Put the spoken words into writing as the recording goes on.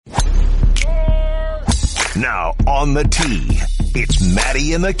Now on the tee, it's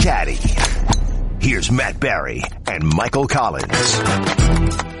Matty and the Caddie. Here's Matt Barry and Michael Collins.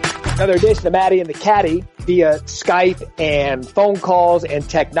 Another edition of Matty and the Caddie via Skype and phone calls and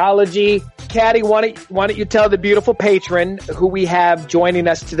technology. Caddie, why don't you tell the beautiful patron who we have joining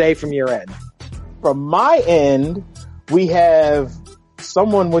us today from your end? From my end, we have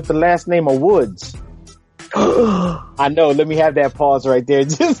someone with the last name of Woods. I know, let me have that pause right there.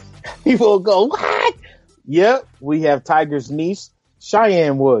 Just people go, what? Yep, we have Tiger's niece,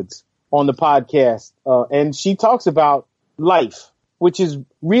 Cheyenne Woods, on the podcast. And she talks about life, which is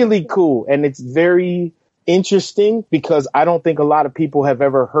really cool. And it's very interesting because I don't think a lot of people have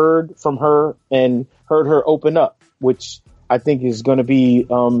ever heard from her and heard her open up, which I think is going to be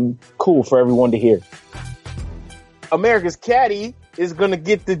cool for everyone to hear. America's Caddie is going to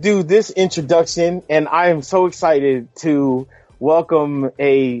get to do this introduction, and I am so excited to welcome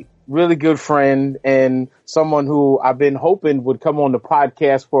a really good friend and someone who I've been hoping would come on the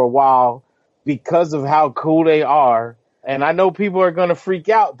podcast for a while because of how cool they are. And I know people are going to freak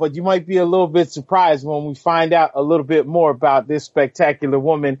out, but you might be a little bit surprised when we find out a little bit more about this spectacular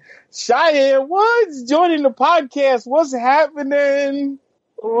woman. Cheyenne Woods joining the podcast. What's happening?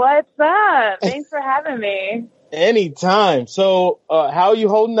 What's up? Thanks for having me. Anytime. So, how are you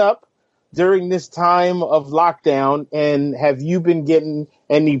holding up during this time of lockdown? And have you been getting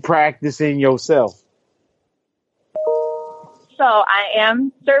any practice in yourself? So I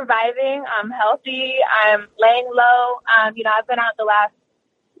am surviving. I'm healthy. I'm laying low. I've been out the last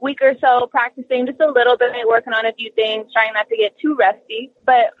week or so practicing just a little bit, working on a few things, trying not to get too rusty.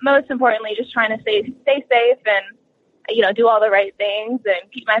 But most importantly, just trying to stay safe and, do all the right things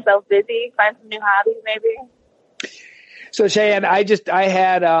and keep myself busy, find some new hobbies maybe. So Cheyenne, I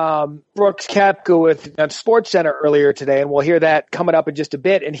had Brooks Koepka with SportsCenter earlier today, and we'll hear that coming up in just a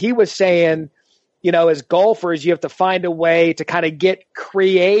bit. And he was saying, as golfers, you have to find a way to kind of get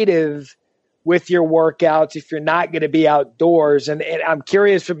creative with your workouts if you're not going to be outdoors. And I'm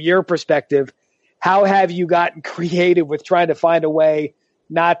curious from your perspective, how have you gotten creative with trying to find a way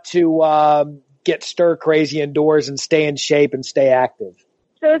not to get stir crazy indoors and stay in shape and stay active?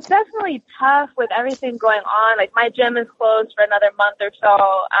 So it's definitely tough with everything going on. Like my gym is closed for another month or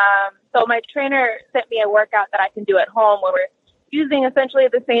so. So my trainer sent me a workout that I can do at home where we're using essentially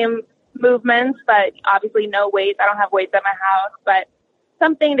the same movements, but obviously no weights. I don't have weights at my house, but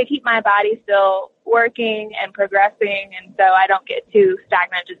something to keep my body still working and progressing. And so I don't get too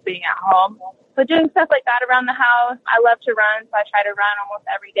stagnant just being at home. So doing stuff like that around the house. I love to run, so I try to run almost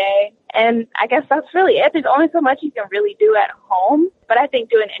every day. And I guess that's really it. There's only so much you can really do at home. But I think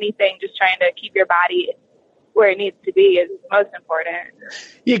doing anything, just trying to keep your body where it needs to be is most important.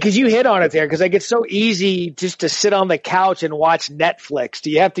 Yeah, because you hit on it there, because like it's so easy just to sit on the couch and watch Netflix. Do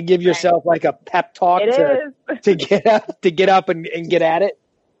you have to give yourself like a pep talk to get up and get at it?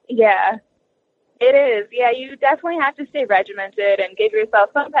 Yeah, it is. Yeah, you definitely have to stay regimented and give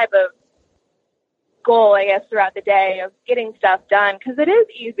yourself some type of goal, I guess, throughout the day of getting stuff done, because it is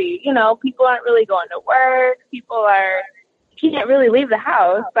easy. People aren't really going to work. Can't really leave the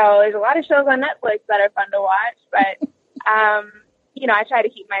house. So there's a lot of shows on Netflix that are fun to watch, but, I try to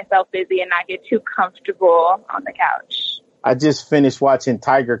keep myself busy and not get too comfortable on the couch. I just finished watching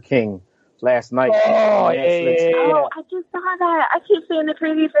Tiger King last night. Oh, yeah. Oh, I just saw that. I keep seeing the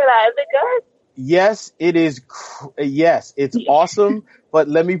preview for that. Is it good? Yes, it is. Yes, it's awesome. But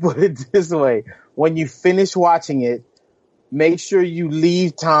let me put it this way. When you finish watching it, make sure you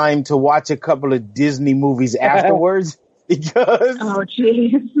leave time to watch a couple of Disney movies afterwards. Because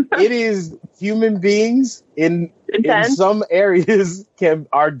it is human beings in some areas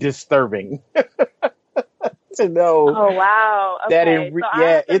are disturbing to know. Oh wow! Okay.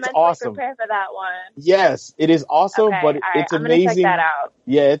 It's awesome. Prepare for that one. Yes, it is awesome, okay, but right. it's I'm amazing. gonna check that out.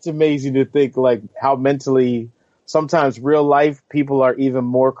 Yeah, it's amazing to think like how mentally sometimes real life people are even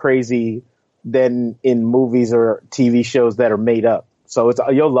more crazy than in movies or TV shows that are made up. So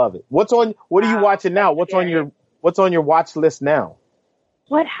you'll love it. What are you watching now? What's on your watch list now?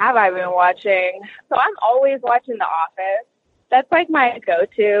 What have I been watching? So I'm always watching The Office. That's like my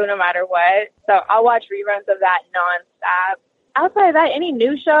go-to no matter what. So I'll watch reruns of that nonstop. Outside of that, any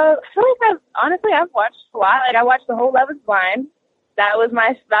new shows? I feel like I've watched a lot. Like I watched the whole Love Is Blind. That was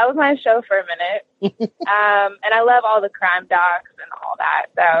my show for a minute. And I love all the crime docs and all that.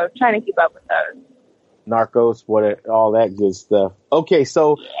 So I'm trying to keep up with those. Narcos, all that good stuff. Okay,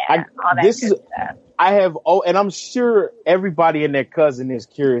 so and I'm sure everybody and their cousin is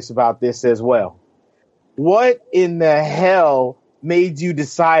curious about this as well. What in the hell made you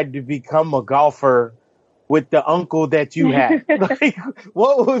decide to become a golfer with the uncle that you had? Like,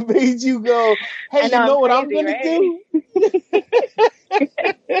 what would made you go, hey, you know what I'm going to do?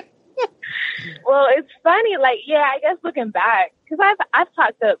 Well, it's funny. Like, yeah, I guess looking back, because I've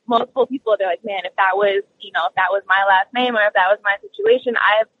talked to multiple people. They're like, man, if that was my last name or if that was my situation,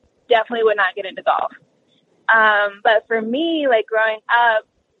 I definitely would not get into golf. But for me, like growing up,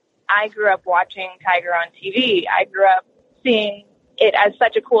 I grew up watching Tiger on TV. I grew up seeing it as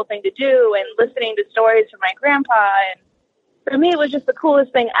such a cool thing to do and listening to stories from my grandpa. And for me, it was just the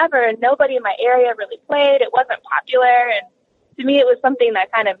coolest thing ever. And nobody in my area really played. It wasn't popular. And to me, it was something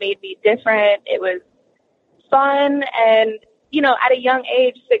that kind of made me different. It was fun. And, you know, at a young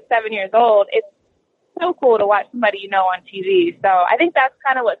age, 6, 7 years old, it's so cool to watch somebody you know on TV. So I think that's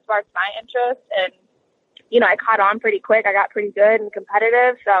kind of what sparked my interest. And, you know, I caught on pretty quick. I got pretty good and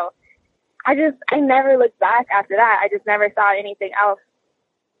competitive. So I never looked back after that. I just never saw anything else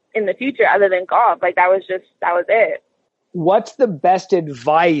in the future other than golf. Like that was it. What's the best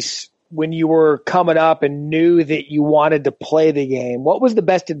advice when you were coming up and knew that you wanted to play the game? What was the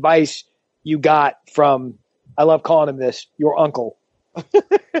best advice you got from, I love calling him this, your uncle?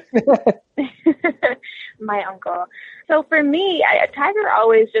 My uncle. So for me, Tiger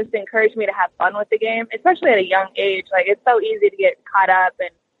always just encouraged me to have fun with the game, especially at a young age. Like it's so easy to get caught up and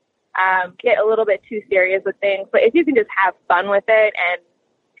get a little bit too serious with things. But if you can just have fun with it and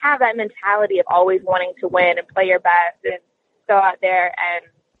have that mentality of always wanting to win and play your best and go out there and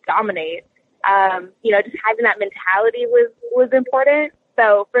dominate, you know, just having that mentality was important.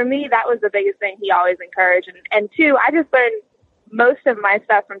 So for me, that was the biggest thing he always encouraged. And two, I just learned most of my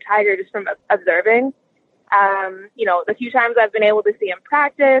stuff from Tiger just from observing. You know, the few times I've been able to see him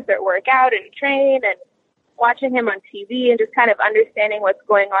practice or work out and train and watching him on TV and just kind of understanding what's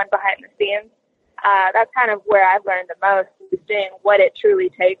going on behind the scenes. That's kind of where I've learned the most, seeing what it truly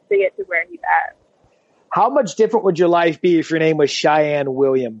takes to get to where he's at. How much different would your life be if your name was Cheyenne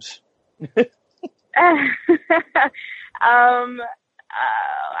Williams? I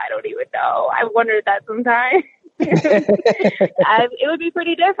don't even know. I've wondered that sometimes. It would be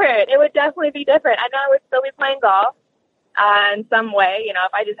pretty different. It would definitely be different. I know I would still be playing golf in some way, you know,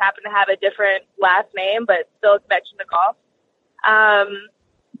 if I just happen to have a different last name, but still a connection to golf.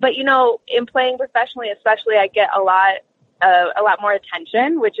 But, you know, in playing professionally, especially, I get a lot more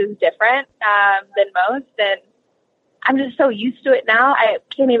attention, which is different than most. And I'm just so used to it now. I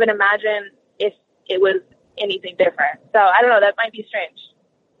can't even imagine if it was anything different. So I don't know. That might be strange.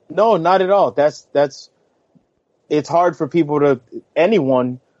 No, not at all. It's hard for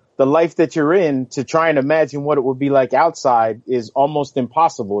anyone, the life that you're in, to try and imagine what it would be like outside is almost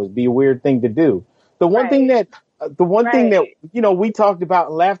impossible. It'd be a weird thing to do. The one thing that, you know, we talked about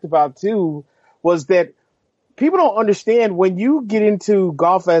and laughed about too, was that people don't understand when you get into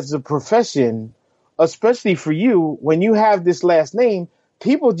golf as a profession, especially for you, when you have this last name,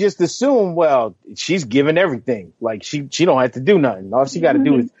 people just assume, well, she's given everything. Like she don't have to do nothing. All she got to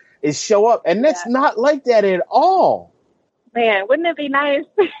do is show up. And that's not like that at all. Man, wouldn't it be nice?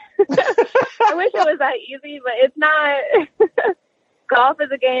 I wish it was that easy, but it's not. Golf is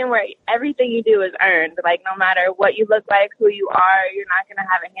a game where everything you do is earned. Like, no matter what you look like, who you are, you're not going to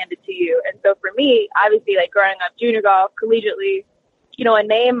have it handed to you. And so for me, obviously, like growing up junior golf, collegiately, you know, a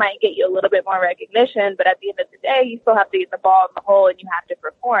name might get you a little bit more recognition, but at the end of the day, you still have to get the ball in the hole and you have to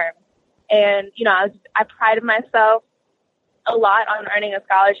perform. And, you know, I prided myself a lot on earning a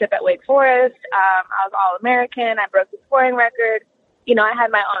scholarship at Wake Forest. I was All-American. I broke the scoring record. You know, I had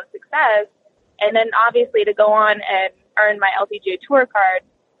my own success. And then obviously to go on and earn my LPGA tour card,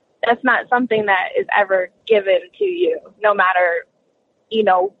 that's not something that is ever given to you, no matter, you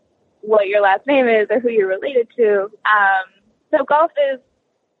know, what your last name is or who you're related to. So golf is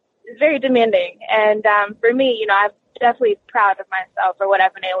very demanding. And for me, you know, I'm definitely proud of myself for what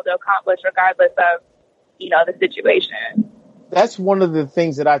I've been able to accomplish regardless of, you know, the situation. That's one of the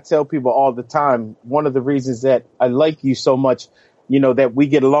things that I tell people all the time. One of the reasons that I like you so much, you know, that we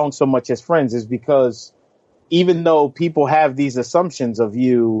get along so much as friends is because even though people have these assumptions of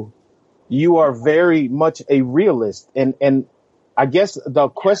you, you are very much a realist. And I guess the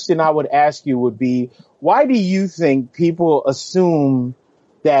question I would ask you would be, why do you think people assume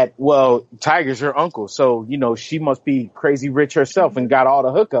that, well, Tiger's her uncle, so, you know, she must be crazy rich herself and got all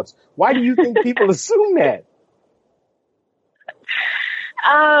the hookups? Why do you think people assume that?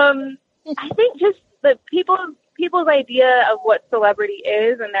 I think just the people's idea of what celebrity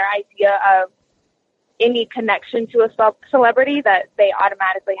is and their idea of any connection to a celebrity, that they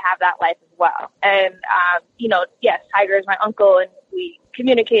automatically have that life as well. And, you know, yes, Tiger is my uncle and we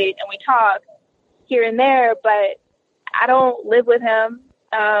communicate and we talk here and there, but I don't live with him.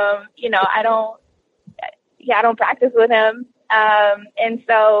 You know, I don't practice with him. And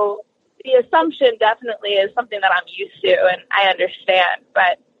so the assumption definitely is something that I'm used to and I understand.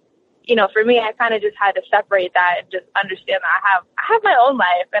 But, for me, I kind of just had to separate that and just understand that I have my own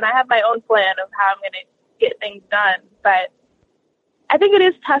life and I have my own plan of how I'm going to get things done. But I think it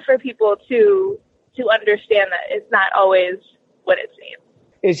is tough for people to understand that it's not always what it seems.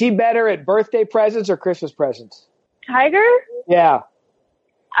 Is he better at birthday presents or Christmas presents? Tiger? Yeah.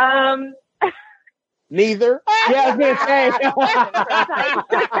 Neither. Yeah, I was going to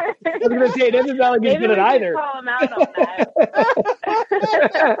say, it doesn't sound like he's good at either. Call him out on that.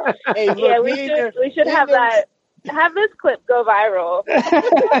 Hey, look, yeah, we should have that. Have this clip go viral.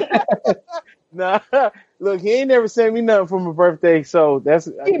 Nah, look, he ain't never sent me nothing for my birthday, so that's.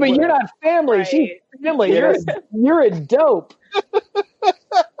 Yeah, but you're not family. Right. She's family. Yeah, You're a dope.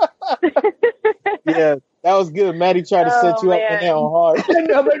 Yeah, that was good. Matty tried to set you up on that one hard.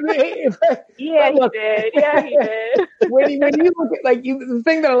 No, but yeah, he did. Yeah, he did. when you look at the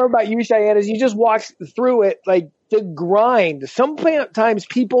thing that I love about you, Cheyenne, is you just walk through it like the grind. Sometimes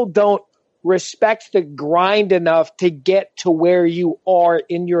people don't respect the grind enough to get to where you are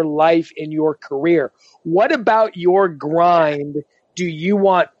in your life, in your career. What about your grind do you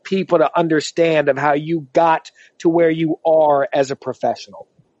want people to understand of how you got to where you are as a professional?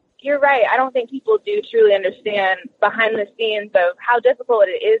 You're right. I don't think people do truly understand behind the scenes of how difficult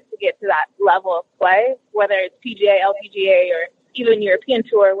it is to get to that level of play, whether it's PGA, LPGA, or even European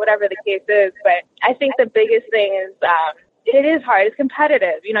Tour, whatever the case is. But I think the biggest thing is it is hard. It's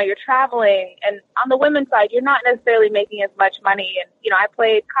competitive. You're traveling. And on the women's side, you're not necessarily making as much money. And, I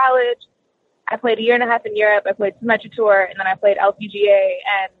played college. I played a year and a half in Europe. I played Symetra Tour, and then I played LPGA.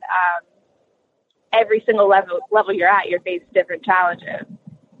 And every single level you're at, you're faced different challenges.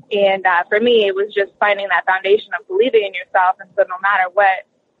 And for me, it was just finding that foundation of believing in yourself. And so no matter what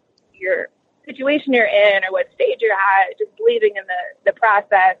your situation you're in or what stage you're at, just believing in the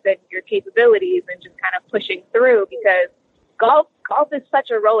process and your capabilities and just kind of pushing through, because golf is such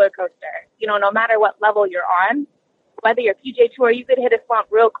a roller coaster. No matter what level you're on, whether you're PGA Tour, you could hit a slump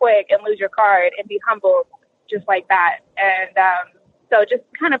real quick and lose your card and be humbled just like that. And so just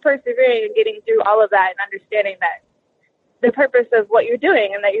kind of persevering and getting through all of that and understanding that the purpose of what you're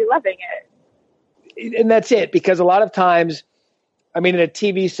doing and that you're loving it. And that's it, because a lot of times, in a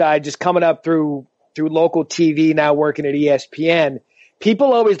TV side, just coming up through local TV, now working at ESPN,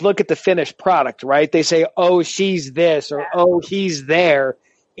 people always look at the finished product, right? They say, oh, she's this, or oh, he's there.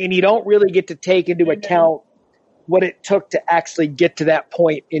 And you don't really get to take into account what it took to actually get to that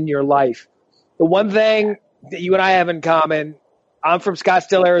point in your life. The one thing that you and I have in common, I'm from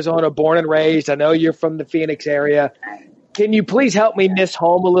Scottsdale, Arizona, born and raised. I know you're from the Phoenix area. Can you please help me miss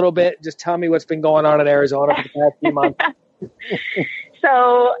home a little bit? Just tell me what's been going on in Arizona for the past few months.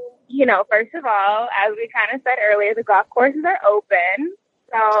 So, first of all, as we kind of said earlier, the golf courses are open.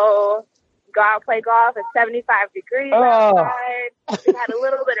 So go out, play golf at 75 degrees outside. We had a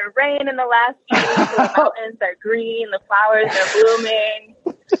little bit of rain in the last few weeks. The mountains are green. The flowers are blooming.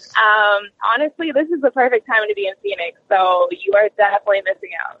 Honestly, this is the perfect time to be in Phoenix. So you are definitely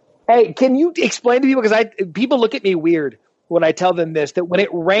missing out. Hey, can you explain to people, because people look at me weird when I tell them this, that when it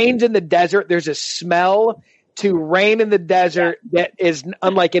rains in the desert, there's a smell to rain in the desert that is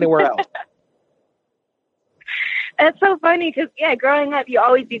unlike anywhere else. That's so funny because, growing up, you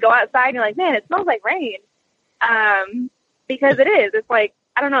go outside and you're like, man, it smells like rain. Because it is. It's like,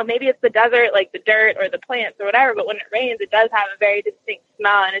 I don't know, maybe it's the desert, like the dirt or the plants or whatever, but when it rains, it does have a very distinct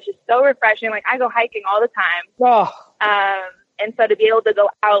smell, and it's just so refreshing. Like, I go hiking all the time. And so to be able to go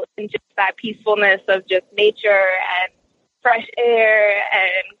out and just that peacefulness of just nature and fresh air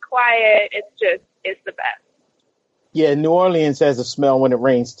and quiet, it's the best. Yeah, New Orleans has a smell when it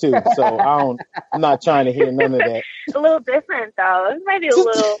rains too, so I'm not trying to hear none of that. A little different though. It might be a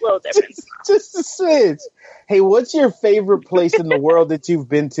little different. Just a switch. Hey, what's your favorite place in the world that you've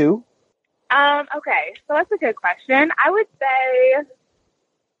been to? Okay, so that's a good question. I would say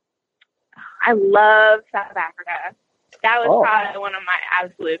I love South Africa. That was probably one of my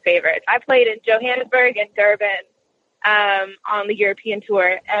absolute favorites. I played in Johannesburg and Durban on the European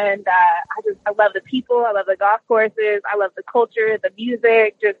Tour, and I love the people. I love the golf courses. I love the culture, the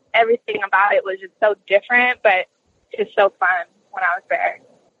music, just everything about it was just so different, but just so fun when I was there.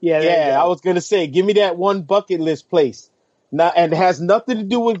 Yeah, I was gonna say, give me that one bucket list place. And it has nothing to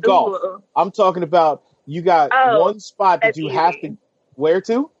do with golf. Ooh. I'm talking about you got one spot that you have to. Where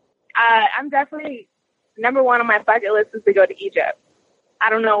to? I'm definitely number one on my bucket list is to go to Egypt.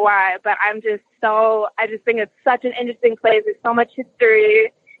 I don't know why, but I just think it's such an interesting place. There's so much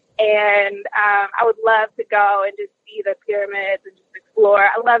history, and I would love to go and just see the pyramids and just explore.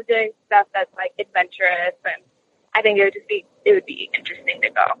 I love doing stuff that's like adventurous, and I think it would be interesting to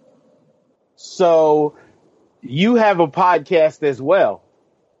go. So you have a podcast as well.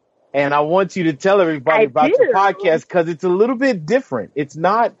 And I want you to tell everybody about your podcast because it's a little bit different. It's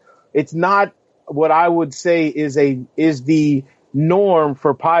not what I would say is the norm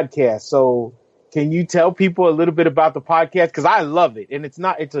for podcasts. So can you tell people a little bit about the podcast? Because I love it. And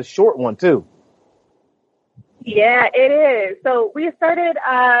it's a short one too. Yeah, it is. So we started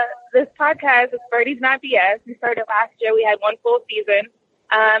this podcast with Birdies Not BS. We started last year. We had one full season.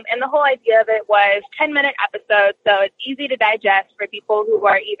 And the whole idea of it was 10-minute episodes, so it's easy to digest for people who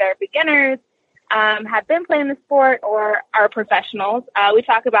are either beginners, have been playing the sport, or are professionals. We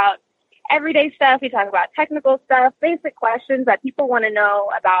talk about everyday stuff. We talk about technical stuff, basic questions that people want to know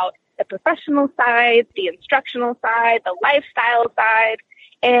about the professional side, the instructional side, the lifestyle side,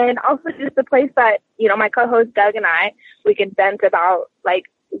 and also just the place that, my co-host Doug and I, we can vent about, like,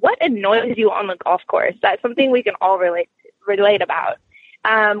 what annoys you on the golf course. That's something we can all relate about.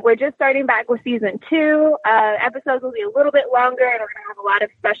 We're just starting back with season 2. Episodes will be a little bit longer, and we're going to have a lot of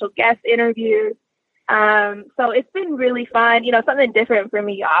special guest interviews. So it's been really fun, something different for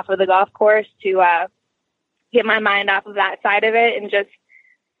me off of the golf course to get my mind off of that side of it and just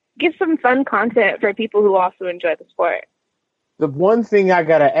give some fun content for people who also enjoy the sport. The one thing I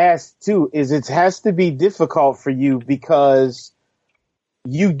got to ask, too, is it has to be difficult for you because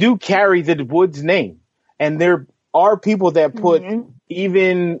you do carry the Woods name, and there are people that put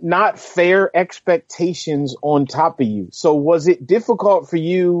even not fair expectations on top of you. So was it difficult for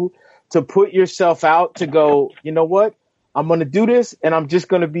you to put yourself out to go, you know what, I'm going to do this and I'm just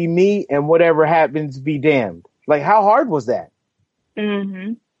going to be me and whatever happens, be damned. Like, how hard was that?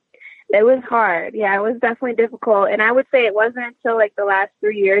 Mm-hmm. It was hard. Yeah, it was definitely difficult. And I would say it wasn't until like the last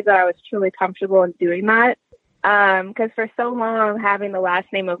 3 years that I was truly comfortable in doing that. Because for so long, having the last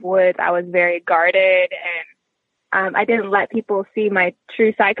name of Woods, I was very guarded, and I didn't let people see my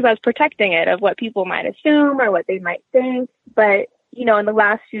true side because I was protecting it of what people might assume or what they might think. But, in the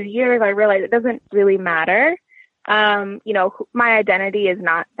last few years, I realized it doesn't really matter. My identity is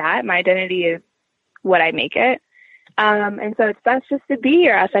not that. My identity is what I make it. And so it's best just to be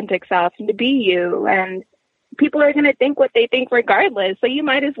your authentic self and to be you. And people are going to think what they think regardless. So you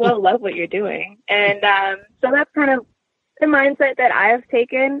might as well love what you're doing. And so that's kind of the mindset that I have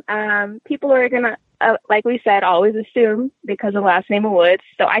taken. People are going to, like we said, always assume because of last name of Woods.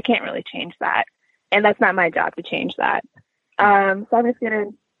 So I can't really change that. And that's not my job to change that. So I'm just going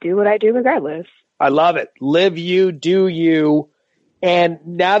to do what I do regardless. I love it. Live you, do you. And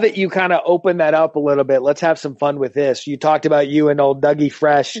now that you kind of open that up a little bit, let's have some fun with this. You talked about you and old Dougie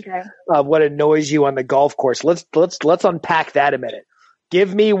Fresh, what annoys you on the golf course. Let's unpack that a minute.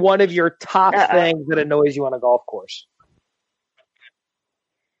 Give me one of your top things that annoys you on a golf course.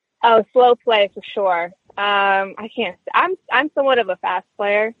 Oh, slow play for sure. I can't. I'm somewhat of a fast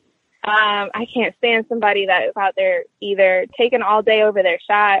player. I can't stand somebody that is out there either taking all day over their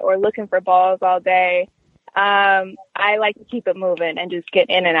shot or looking for balls all day. I like to keep it moving and just get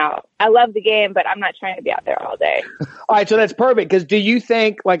in and out. I love the game, but I'm not trying to be out there all day. All right, so that's perfect. Because do you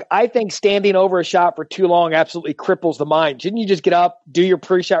think, I think standing over a shot for too long absolutely cripples the mind. Shouldn't you just get up, do your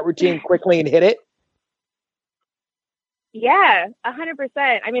pre-shot routine quickly and hit it? Yeah,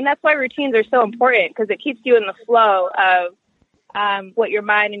 100%. I mean, that's why routines are so important because it keeps you in the flow of what your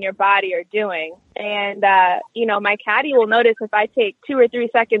mind and your body are doing. And, my caddy will notice if I take 2 or 3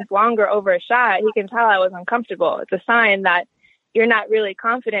 seconds longer over a shot, he can tell I was uncomfortable. It's a sign that you're not really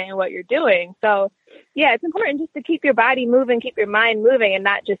confident in what you're doing. So, yeah, it's important just to keep your body moving, keep your mind moving, and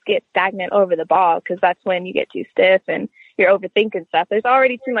not just get stagnant over the ball because that's when you get too stiff and you're overthinking stuff. There's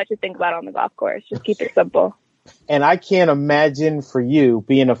already too much to think about on the golf course. Just keep it simple. And I can't imagine for you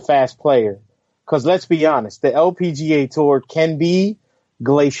being a fast player. Because let's be honest, the LPGA Tour can be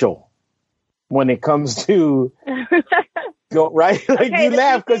glacial when it comes to go right. Like you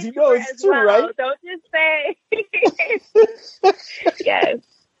laugh because you know it's true, right? Don't just say yes.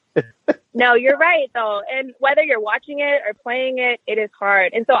 No, you're right though. And whether you're watching it or playing it, it is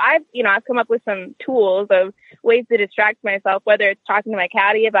hard. And so I've come up with some tools of ways to distract myself, whether it's talking to my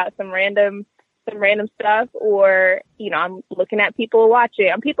caddy about some random stuff, or, I'm looking at people watching,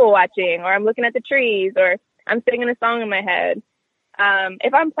 or I'm looking at the trees, or I'm singing a song in my head.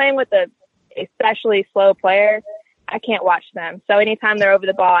 If I'm playing with a especially slow player, I can't watch them. So anytime they're over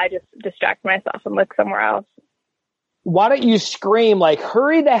the ball, I just distract myself and look somewhere else. Why don't you scream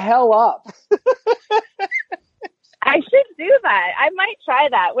hurry the hell up? I should do that. I might try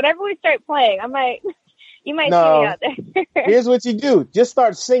that. Whenever we start playing, I might You might see me out there. Here's what you do. Just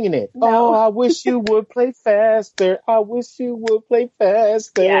start singing it. No. Oh, I wish you would play faster. I wish you would play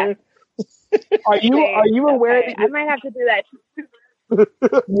faster. Yeah. Are you aware that I might have to do that.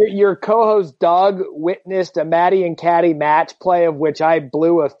 your co-host Doug witnessed a Matty and Caddie match play of which I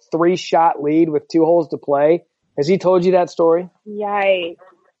blew a 3-shot lead with 2 holes to play? Has he told you that story? Yikes.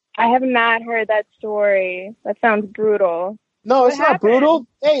 I have not heard that story. That sounds brutal. No, it's What not happened? brutal.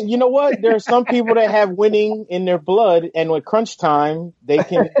 Hey, you know what? There are some people that have winning in their blood, and with crunch time, they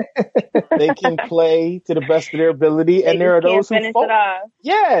can play to the best of their ability. And there are those who finish it off.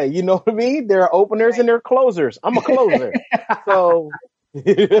 Yeah, you know what I mean? There are openers and there are closers. I'm a closer. So Right,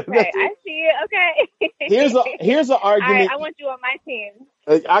 I see it. Okay. here's an argument. All right, I want you on my team.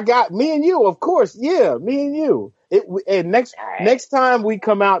 I got me and you, of course. Yeah, me and you. And next time we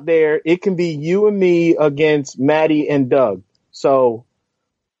come out there, it can be you and me against Matty and Doug. So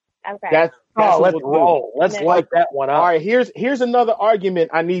Okay. that's let's roll. Let's light that one up. All right, here's another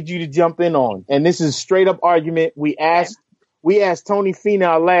argument I need you to jump in on, and this is straight up argument. We asked Tony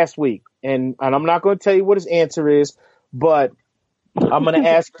Finau last week, and I'm not going to tell you what his answer is, but I'm going to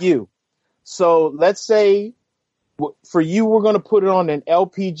ask you. So let's say for you, we're going to put it on an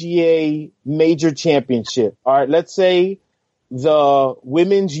LPGA major championship. All right, let's say the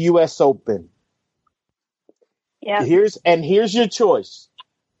Women's U.S. Open. Yeah. Here's your choice.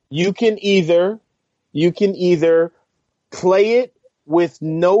 You can either play it with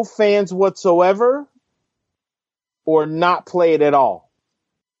no fans whatsoever or not play it at all.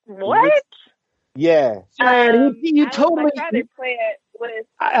 What? Yeah. You totally. I'd rather play it with.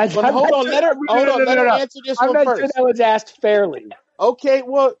 But hold on, let her answer this I'm one not first. sure that was asked fairly. Okay,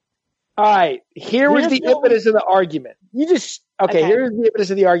 well, all right. Here was the impetus of the argument. Here's the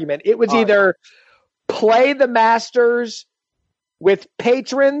impetus of the argument. It was either play the Masters with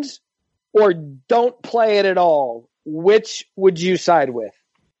patrons or don't play it at all. Which would you side with?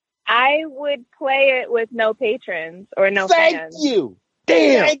 I would play it with no patrons or no fans. Thank you.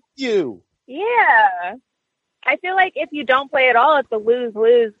 Damn. Thank you. Yeah. I feel like if you don't play at all, it's a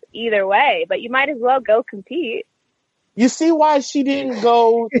lose-lose either way, but you might as well go compete. You see why she didn't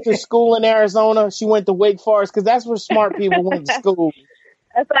go to school in Arizona? She went to Wake Forest because that's where smart people went to school.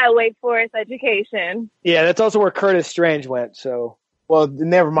 That's why Wake Forest education. Yeah, that's also where Curtis Strange went. So, well,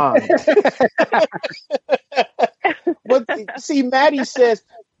 never mind. But see,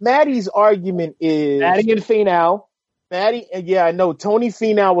 Matty's argument is Matty and Finau. Yeah, I know. Tony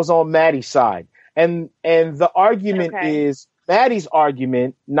Finau was on Matty's side, and the argument is Matty's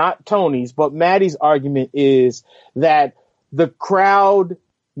argument, not Tony's, but Matty's argument is that the crowd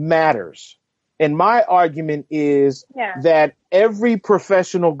matters. And my argument is that every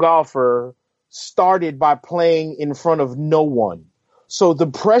professional golfer started by playing in front of no one. So the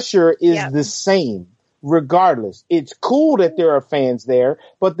pressure is the same regardless. It's cool that there are fans there,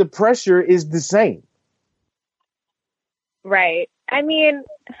 but the pressure is the same. Right. I mean,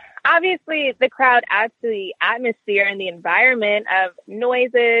 obviously the crowd adds to the atmosphere and the environment of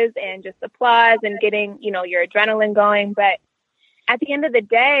noises and just applause and getting, your adrenaline going. But at the end of the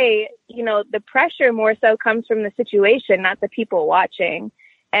day, the pressure more so comes from the situation, not the people watching.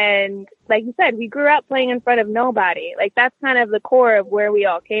 And like you said, we grew up playing in front of nobody. Like that's kind of the core of where we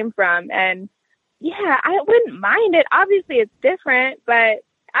all came from. And yeah, I wouldn't mind it. Obviously it's different, but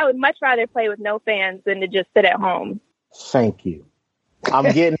I would much rather play with no fans than to just sit at home. Thank you.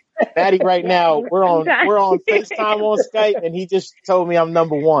 I'm getting Matty right now. We're on FaceTime on Skype, and he just told me I'm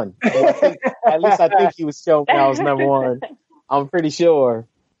number one. So at least I think he was showing me I was number one. I'm pretty sure.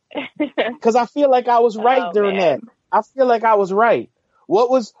 Because I feel like I was right during that. I feel like I was right.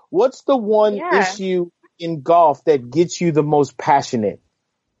 What's the one issue in golf that gets you the most passionate,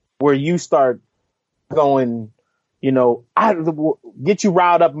 where you start going, get you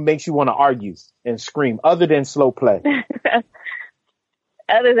riled up and makes you want to argue and scream, other than slow play?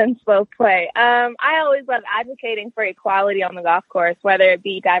 Other than slow play. I always love advocating for equality on the golf course, whether it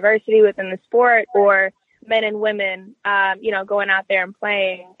be diversity within the sport or men and women, going out there and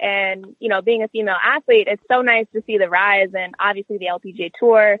playing. And, being a female athlete, it's so nice to see the rise and obviously the LPGA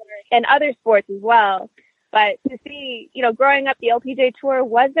Tour and other sports as well. But to see, growing up, the LPGA Tour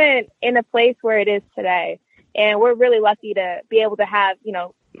wasn't in a place where it is today. And we're really lucky to be able to have,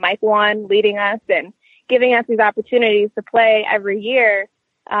 Mike Wan leading us and giving us these opportunities to play every year,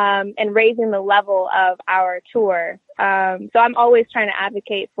 and raising the level of our tour. So I'm always trying to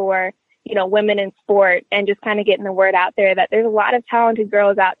advocate for, women in sport and just kind of getting the word out there that there's a lot of talented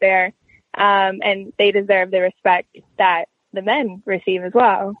girls out there, and they deserve the respect that the men receive as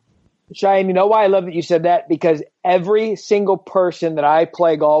well. Cheyenne, you know why I love that you said that? Because every single person that I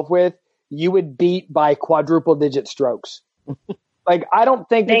play golf with you would beat by quadruple digit strokes. Like, I don't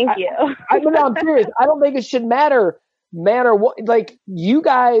think. Thank you. I'm serious. I don't think it should matter what. Like, you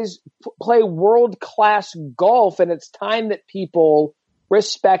guys play world class golf, and it's time that people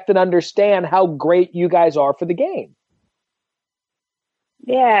respect and understand how great you guys are for the game.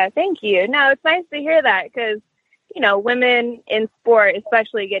 Yeah, thank you. No, it's nice to hear that because, women in sport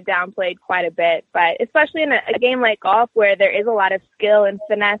especially get downplayed quite a bit, but especially in a game like golf where there is a lot of skill and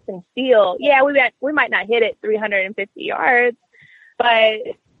finesse and feel. Yeah, we might not hit it 350 yards, but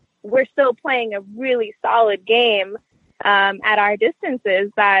we're still playing a really solid game at our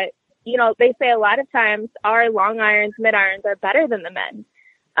distances that, they say a lot of times our long irons, mid irons are better than the men.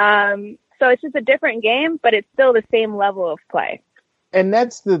 So it's just a different game, but it's still the same level of play. And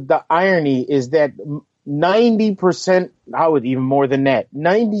that's the irony is that 90%, I would even more than that,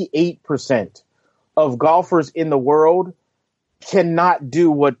 98% of golfers in the world cannot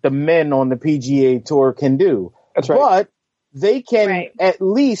do what the men on the PGA Tour can do. That's right. But they can at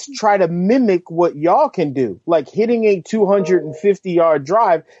least try to mimic what y'all can do. Like hitting a 250-yard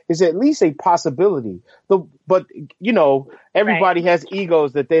drive is at least a possibility. But everybody has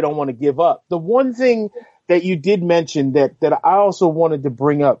egos that they don't want to give up. The one thing that you did mention that I also wanted to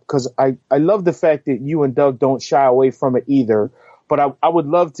bring up, because I love the fact that you and Doug don't shy away from it either. But I would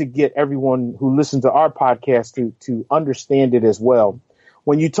love to get everyone who listens to our podcast to understand it as well.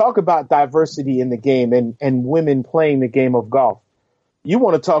 When you talk about diversity in the game and women playing the game of golf, you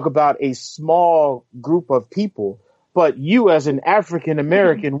want to talk about a small group of people, but you as an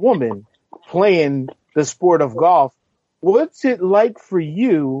African-American woman playing the sport of golf, what's it like for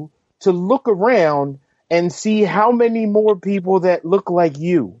you to look around and see how many more people that look like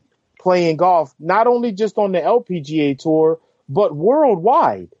you playing golf, not only just on the LPGA tour, but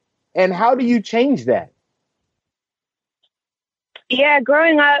worldwide? And how do you change that? Yeah,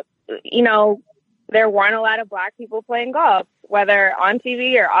 growing up, there weren't a lot of Black people playing golf, whether on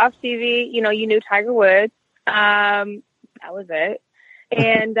TV or off TV. You knew Tiger Woods. That was it.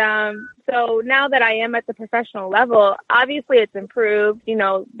 And so now that I am at the professional level, obviously it's improved.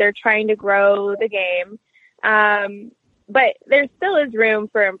 They're trying to grow the game. But there still is room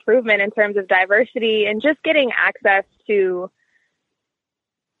for improvement in terms of diversity and just getting access to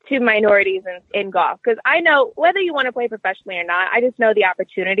minorities in golf. Because I know whether you want to play professionally or not, I just know the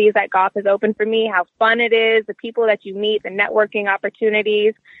opportunities that golf has opened for me, how fun it is, the people that you meet, the networking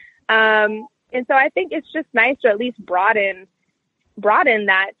opportunities. And so I think it's just nice to at least broaden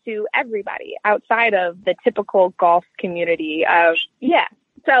that to everybody outside of the typical golf community of,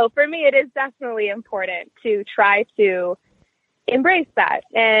 So for me, it is definitely important to try to embrace that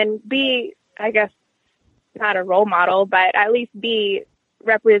and be, I guess, not a role model, but at least be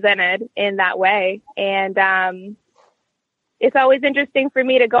represented in that way. And it's always interesting for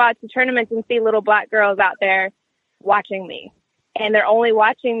me to go out to tournaments and see little Black girls out there watching me. And they're only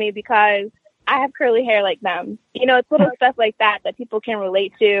watching me because I have curly hair like them. It's little stuff like that people can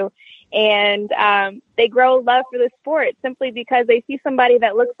relate to. And they grow love for the sport simply because they see somebody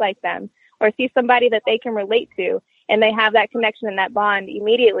that looks like them or see somebody that they can relate to. And they have that connection and that bond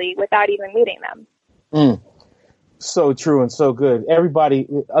immediately without even meeting them. So true and so good. Everybody,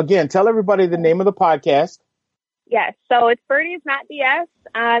 again, tell everybody the name of the podcast. Yes. So it's Birdies Not BS.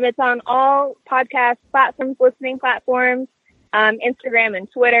 It's on all podcast platforms, listening platforms, Instagram and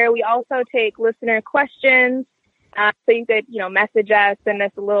Twitter. We also take listener questions. So you could, message us, send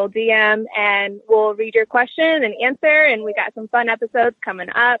us a little DM, and we'll read your question and answer. And we got some fun episodes coming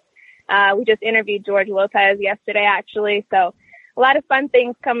up. We just interviewed George Lopez yesterday, actually. So a lot of fun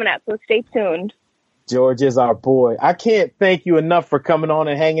things coming up. So stay tuned. George is our boy. I can't thank you enough for coming on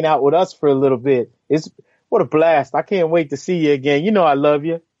and hanging out with us for a little bit. What a blast. I can't wait to see you again. I love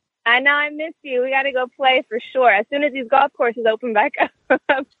you. I know I miss you. We got to go play for sure. As soon as these golf courses open back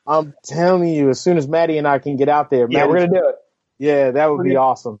up. I'm telling you, as soon as Matty and I can get out there. Yeah, we're going to do it. Yeah, that would be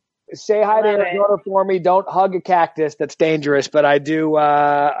awesome. Say hi to Arizona for me. Don't hug a cactus. That's dangerous. But I do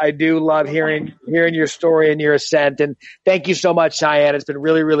love hearing your story and your ascent. And thank you so much, Cheyenne. It's been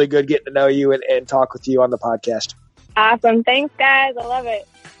really, really good getting to know you and talk with you on the podcast. Awesome. Thanks, guys. I love it.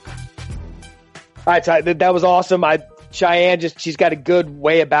 All right, that was awesome. Cheyenne she's got a good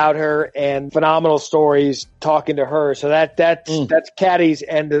way about her and phenomenal stories talking to her. So that's Caddie's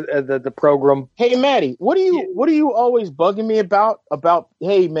end of the program. Hey, Matty, what are you always bugging me about,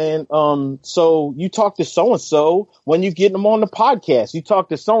 hey man, so you talk to so-and-so when you get them on the podcast, you talk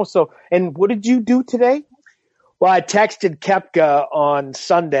to so-and-so, and what did you do today? Well, I texted Koepka on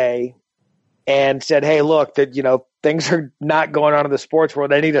Sunday and said, hey, look, that, things are not going on in the sports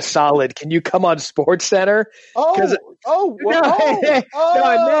world. I need a solid. Can you come on SportsCenter? Oh, Oh, No, and then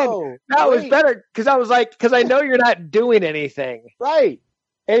that was better because I was like, because I know you're not doing anything. Right.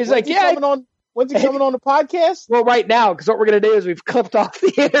 And he's like, when's he coming on the podcast? Well, right now, because what we're going to do is we've clipped off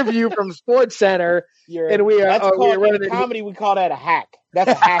the interview from SportsCenter, and we are in comedy. We call that a hack.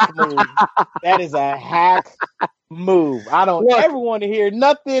 That's a hack move. That is a hack move. I don't ever want to hear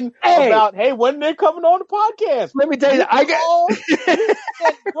nothing about, hey, when they're coming on the podcast. Let me tell you, I got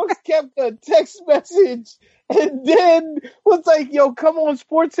Brooks Koepka a text message, and then was like, yo, come on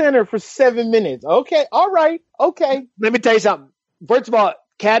SportsCenter for 7 minutes. Okay, all right, okay. Let me tell you something. First of all,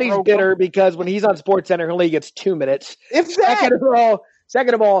 Caddie's bitter because when he's on SportsCenter, he only gets 2 minutes. Second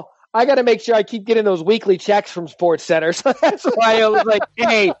of all, I got to make sure I keep getting those weekly checks from SportsCenter. So that's why I was like,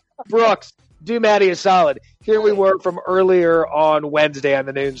 hey, Brooks, do Matty a solid. Here we were from earlier on Wednesday on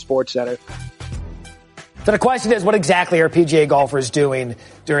the noon SportsCenter. So the question is, what exactly are PGA golfers doing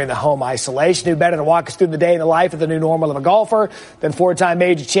during the home isolation? Who better to walk us through the day in the life of the new normal of a golfer than four-time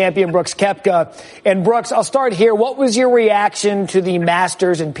major champion Brooks Koepka? And Brooks, I'll start here. What was your reaction to the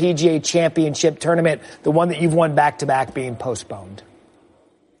Masters and PGA Championship tournament, the one that you've won back-to-back, being postponed?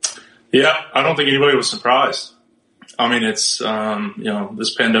 Yeah, I don't think anybody was surprised. I mean, it's,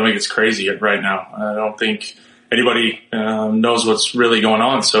 this pandemic is crazy right now. I don't think anybody knows what's really going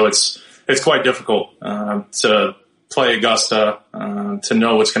on. So it's quite difficult to play Augusta, to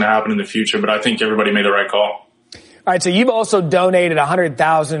know what's going to happen in the future. But I think everybody made the right call. All right, so you've also donated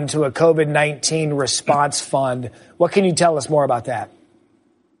 $100,000 to a COVID-19 response fund. What can you tell us more about that?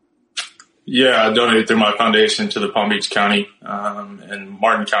 Yeah, I donated through my foundation to the Palm Beach County and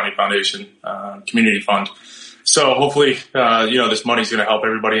Martin County Foundation Community Fund. So hopefully, this money is going to help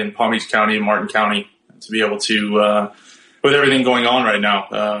everybody in Palm Beach County and Martin County to be able to, with everything going on right now,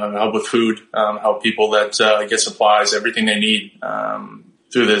 help with food, help people that get supplies, everything they need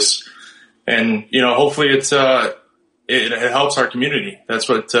through this. And, hopefully it helps our community. That's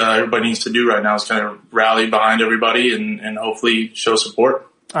what everybody needs to do right now, is kind of rally behind everybody and hopefully show support.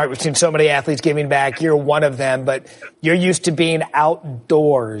 All right, we've seen so many athletes giving back. You're one of them, but you're used to being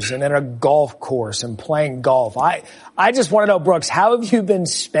outdoors and in a golf course and playing golf. I just want to know, Brooks, how have you been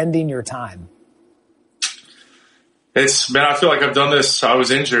spending your time? I feel like I've done this. I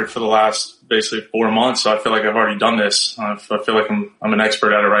was injured for the last basically 4 months, so I feel like I've already done this. I feel like I'm an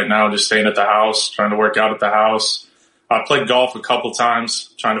expert at it right now, just staying at the house, trying to work out at the house. I played golf a couple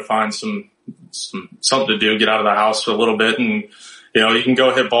times, trying to find something to do, get out of the house for a little bit, and you can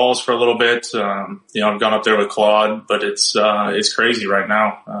go hit balls for a little bit. I've gone up there with Claude, but it's crazy right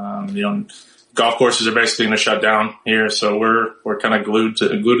now. Golf courses are basically going to shut down here, so we're kind of glued to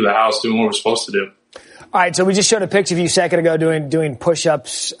the house doing what we're supposed to do. All right, so we just showed a picture of you a second ago doing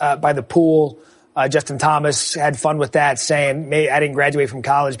push-ups by the pool. Justin Thomas had fun with that, saying, I didn't graduate from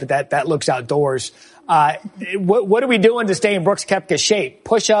college, but that looks outdoors. What are we doing to stay in Brooks Koepka's shape?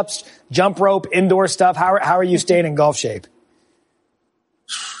 Push-ups, jump rope, indoor stuff. How are you staying in golf shape?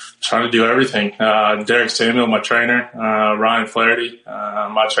 Trying to do everything. Derek Samuel, my trainer, Ryan Flaherty,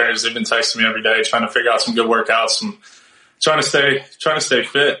 my trainers, they've been texting me every day, trying to figure out some good workouts and trying to stay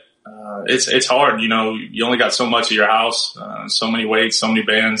fit. It's hard, you only got so much at your house, so many weights, so many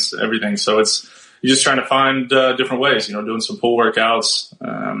bands, everything. So you're just trying to find different ways, doing some pool workouts,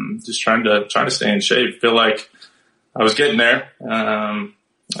 just trying to stay in shape. Feel like I was getting there. And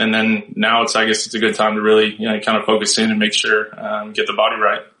then now I guess it's a good time to really, kind of focus in and make sure, get the body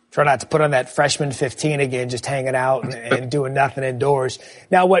right. Try not to put on that freshman 15 again, just hanging out and doing nothing indoors.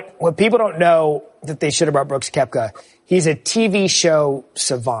 Now, what people don't know that they should about Brooks Koepka, he's a TV show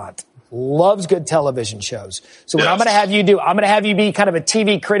savant. Loves good television shows. So what I'm going to have you do, I'm going to have you be kind of a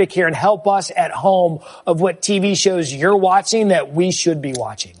TV critic here and help us at home of what TV shows you're watching that we should be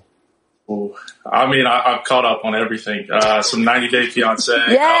watching. Ooh. I mean, I've caught up on everything. Some 90 Day Fiance.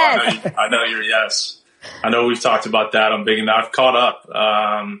 Yes. I know you're yes. I know we've talked about that. I'm big into. I've caught up.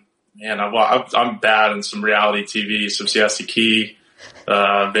 I'm bad in some reality TV, some Siesta Key,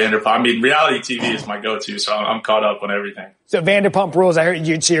 Vanderpump. I mean, reality TV is my go-to, so I'm caught up on everything. So Vanderpump Rules. I heard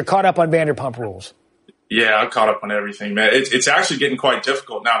you. So you're caught up on Vanderpump Rules. Yeah, I'm caught up on everything, man. It's actually getting quite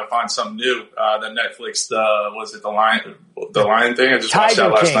difficult now to find something new. The Netflix, was it the Lion thing? I just watched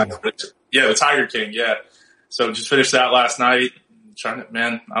that last night. Yeah, the Tiger King. Yeah. So just finished that last night. I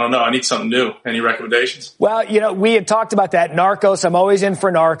don't know. I need something new. Any recommendations? Well, we had talked about that. Narcos. I'm always in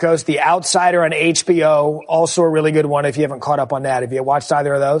for Narcos. The Outsider on HBO. Also a really good one if you haven't caught up on that. Have you watched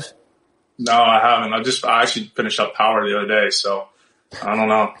either of those? No, I haven't. I actually finished up Power the other day. So I don't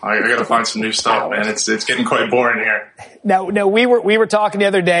know. I got to find some new stuff, man. It's getting quite boring here. Now, we were talking the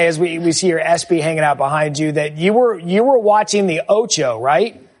other day as we see your SB hanging out behind you that you were watching the Ocho,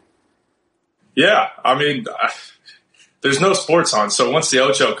 right? Yeah. I mean, there's no sports on. So once the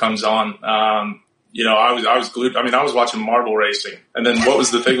Ocho comes on, I was glued. I mean, I was watching marble racing. And then what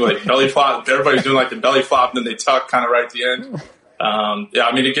was the thing, like belly flop? Everybody's doing like the belly flop, and then they tuck kind of right at the end.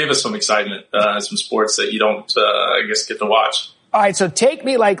 It gave us some excitement, some sports that you don't, I guess, get to watch. All right, so take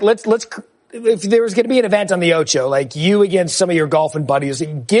me, like, let's if there was going to be an event on the Ocho, like you against some of your golfing buddies,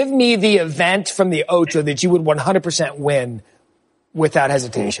 give me the event from the Ocho that you would 100% win without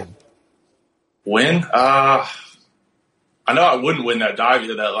hesitation. Win? I know I wouldn't win that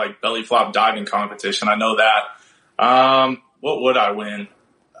like belly flop diving competition. I know that. What would I win?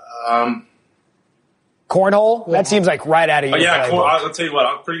 Cornhole? That seems like right out of your I'll tell you what,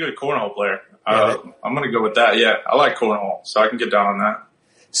 I'm a pretty good cornhole player. I'm going to go with that. Yeah, I like cornhole, so I can get down on that.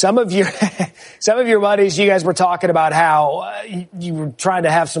 Some of your buddies, you guys were talking about how you were trying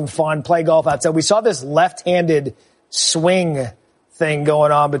to have some fun, play golf outside. We saw this left-handed swing thing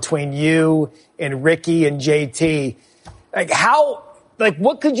going on between you and Ricky and JT.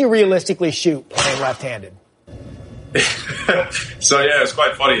 What could you realistically shoot playing left-handed? So yeah, it's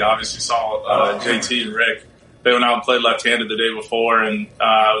quite funny. I obviously saw JT and Rick. They went out and played left-handed the day before, and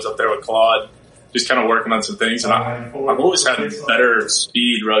I was up there with Claude, just kind of working on some things. And I've always had better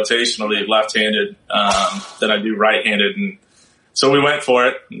speed rotationally left-handed than I do right-handed. And so we went for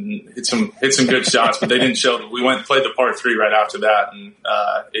it and hit some good shots, but they didn't show. We went and played the par 3 right after that, and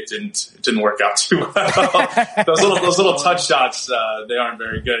it didn't work out too well. those little touch shots, they aren't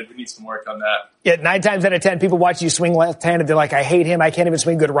very good. We need some work on that. Yeah, 9 times out of 10, people watch you swing left-handed. They're like, I hate him. I can't even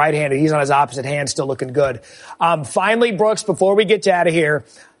swing good right-handed. He's on his opposite hand, still looking good. Finally, Brooks, before we get you out of here,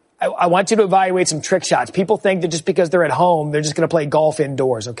 I want you to evaluate some trick shots. People think that just because they're at home, they're just going to play golf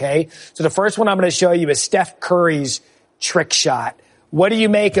indoors, okay? So the first one I'm going to show you is Steph Curry's trick shot. What do you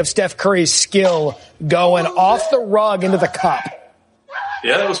make of Steph Curry's skill going off the rug into the cup?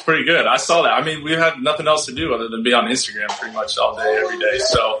 Yeah, that was pretty good. I saw that. I mean, we had nothing else to do other than be on Instagram pretty much all day, every day.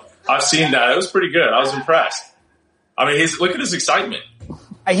 So I've seen that. It was pretty good. I was impressed. I mean, look at his excitement.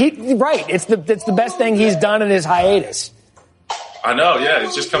 Right. It's the best thing he's done in his hiatus. I know, yeah.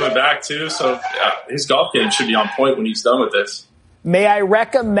 He's just coming back, too. So his golf game should be on point when he's done with this. May I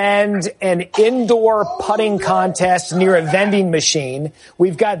recommend an indoor putting contest near a vending machine?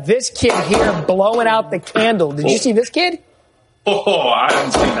 We've got this kid here blowing out the candle. Did you see this kid? Oh, I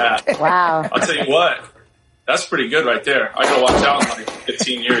haven't seen that. Wow. I'll tell you what. That's pretty good right there. I got to watch out in like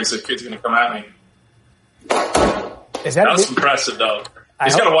 15 years. This kid's going to come at me. That was impressive, though.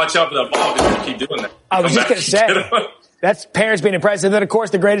 He's got to watch out for that ball because you keep doing that. I was just going to say. That's parents being impressed. And then, of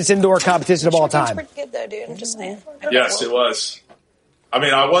course, the greatest indoor competition of all time. Pretty good, though, dude. I'm just saying. Yes, it was. I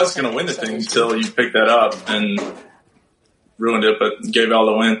mean, I was going to win the thing until you picked that up and ruined it, but gave all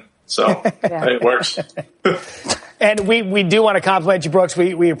the win. So, hey, it works. And we do want to compliment you, Brooks.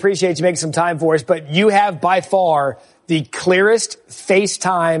 We appreciate you making some time for us, but you have by far the clearest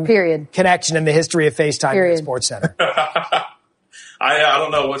FaceTime connection in the history of FaceTime at SportsCenter. I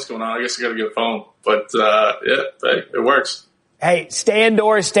don't know what's going on. I guess I got to get a phone, but it works. Hey, stay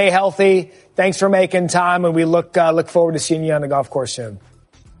indoors, stay healthy. Thanks for making time, and we look forward to seeing you on the golf course soon.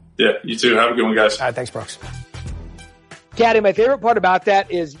 Yeah, you too. Have a good one, guys. All right, thanks, Brooks. Caddie, my favorite part about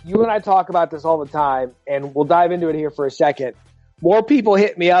that is you and I talk about this all the time, and we'll dive into it here for a second. More people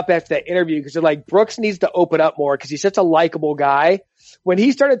hit me up after that interview because they're like, Brooks needs to open up more because he's such a likable guy. When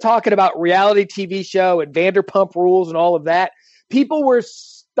he started talking about reality TV show and Vanderpump Rules and all of that, people were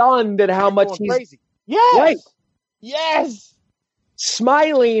stunned at how much he's crazy. Yes. Right. Yes.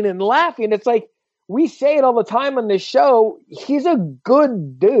 Smiling and laughing. It's like we say it all the time on this show. He's a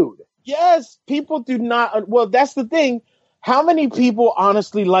good dude. Yes. People do not. Well, that's the thing. How many people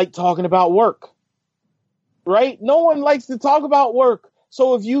honestly like talking about work? Right? No one likes to talk about work.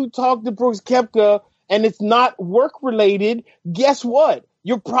 So if you talk to Brooks Koepka and it's not work related, guess what?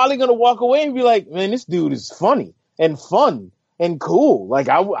 You're probably going to walk away and be like, man, this dude is funny and fun and cool. Like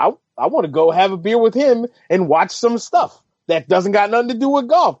I want to go have a beer with him and watch some stuff that doesn't got nothing to do with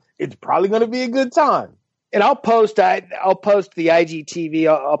golf. It's probably going to be a good time. And I'll post the IGTV.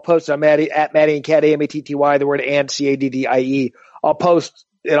 I'll post it on Matty, at Matty and Caddie, Matty, the word and Caddie. I'll post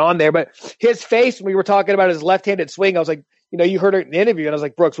it on there. But his face, when we were talking about his left-handed swing, I was like, you heard it in the interview, and I was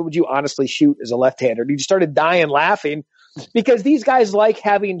like, Brooks, what would you honestly shoot as a left-hander? And he just started dying laughing because these guys like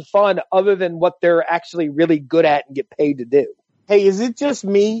having fun other than what they're actually really good at and get paid to do. Hey, is it just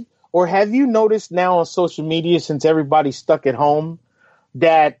me, or have you noticed now on social media, since everybody's stuck at home,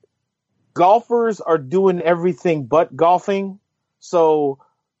 that golfers are doing everything but golfing? So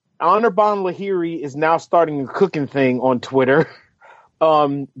Anirban Lahiri is now starting a cooking thing on Twitter.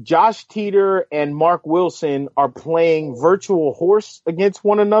 Josh Teeter and Mark Wilson are playing virtual horse against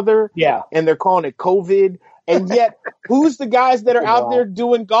one another. Yeah. And they're calling it COVID. And yet, who's the guys that are out there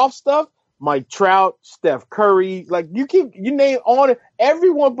doing golf stuff? Mike Trout, Steph Curry, like you name on it.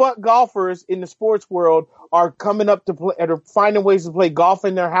 Everyone but golfers in the sports world are coming up to play and are finding ways to play golf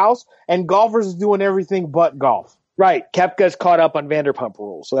in their house, and golfers is doing everything but golf. Right. Koepka's caught up on Vanderpump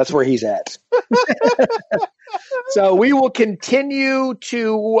Rules, so that's where he's at. So we will continue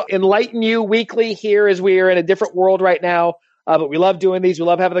to enlighten you weekly here as we are in a different world right now. But we love doing these. We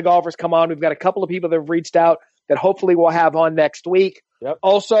love having the golfers come on. We've got a couple of people that have reached out that hopefully we'll have on next week. Yep.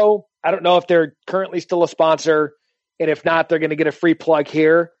 Also, I don't know if they're currently still a sponsor, and if not, they're going to get a free plug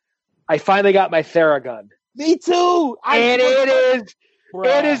here. I finally got my Theragun. Me too. It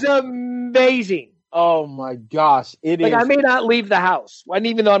is amazing. Oh my gosh. It is. I may not leave the house,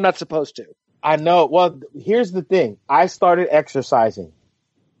 even though I'm not supposed to. I know. Well, here's the thing. I started exercising,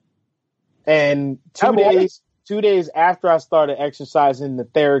 and 2 days after I started exercising, the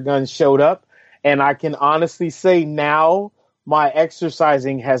Theragun showed up, and I can honestly say now my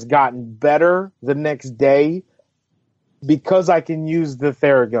exercising has gotten better the next day because I can use the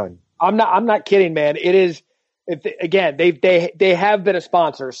Theragun. I'm not kidding, man. It is. Again, they have been a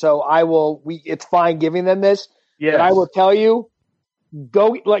sponsor, so it's fine giving them this. Yeah. But I will tell you,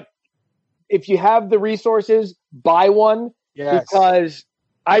 if you have the resources, buy one. Yes. Because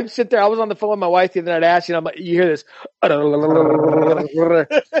I sit there. I was on the phone with my wife the other night asking. I'm like, you hear this, and I'm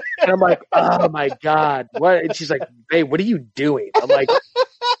like, oh my god, what? And she's like, babe, what are you doing? I'm like,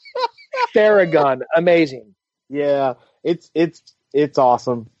 Theragun, amazing. Yeah, it's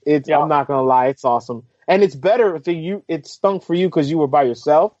awesome. I'm not gonna lie, it's awesome. And it's better if it stunk for you because you were by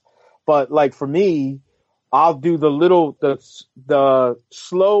yourself. But like for me, I'll do the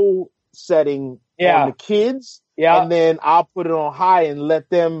slow setting on the kids. Yeah. And then I'll put it on high and let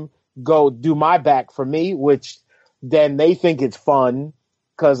them go do my back for me, which then they think it's fun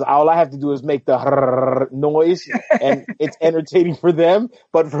because all I have to do is make the noise and it's entertaining for them.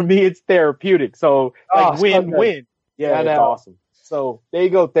 But for me, it's therapeutic. So win-win. Yeah, it's awesome. So there you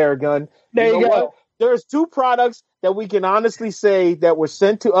go, Theragun. There you go. What? There's two products that we can honestly say that were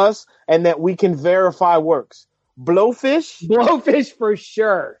sent to us and that we can verify works. Blowfish for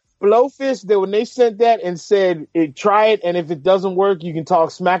sure. Blowfish, that when they sent that and said, try it, and if it doesn't work, you can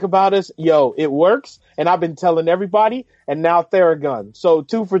talk smack about us. Yo, it works, and I've been telling everybody, and now Theragun. So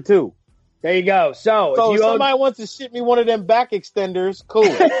 2 for 2. There you go. So if somebody wants to ship me one of them back extenders, cool.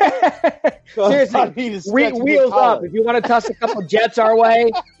 Seriously, wheels up. If you want to toss a couple jets our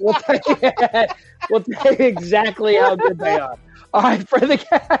way, we'll tell you exactly how good they are. All right, for the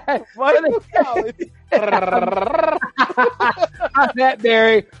cat. I'm Matt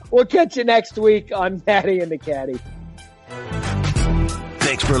Berry. We'll catch you next week on Matty and the Caddie.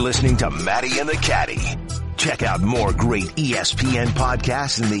 Thanks for listening to Matty and the Caddie. Check out more great ESPN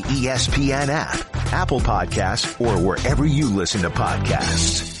podcasts in the ESPN app, Apple Podcasts, or wherever you listen to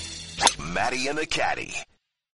podcasts. Matty and the Caddie.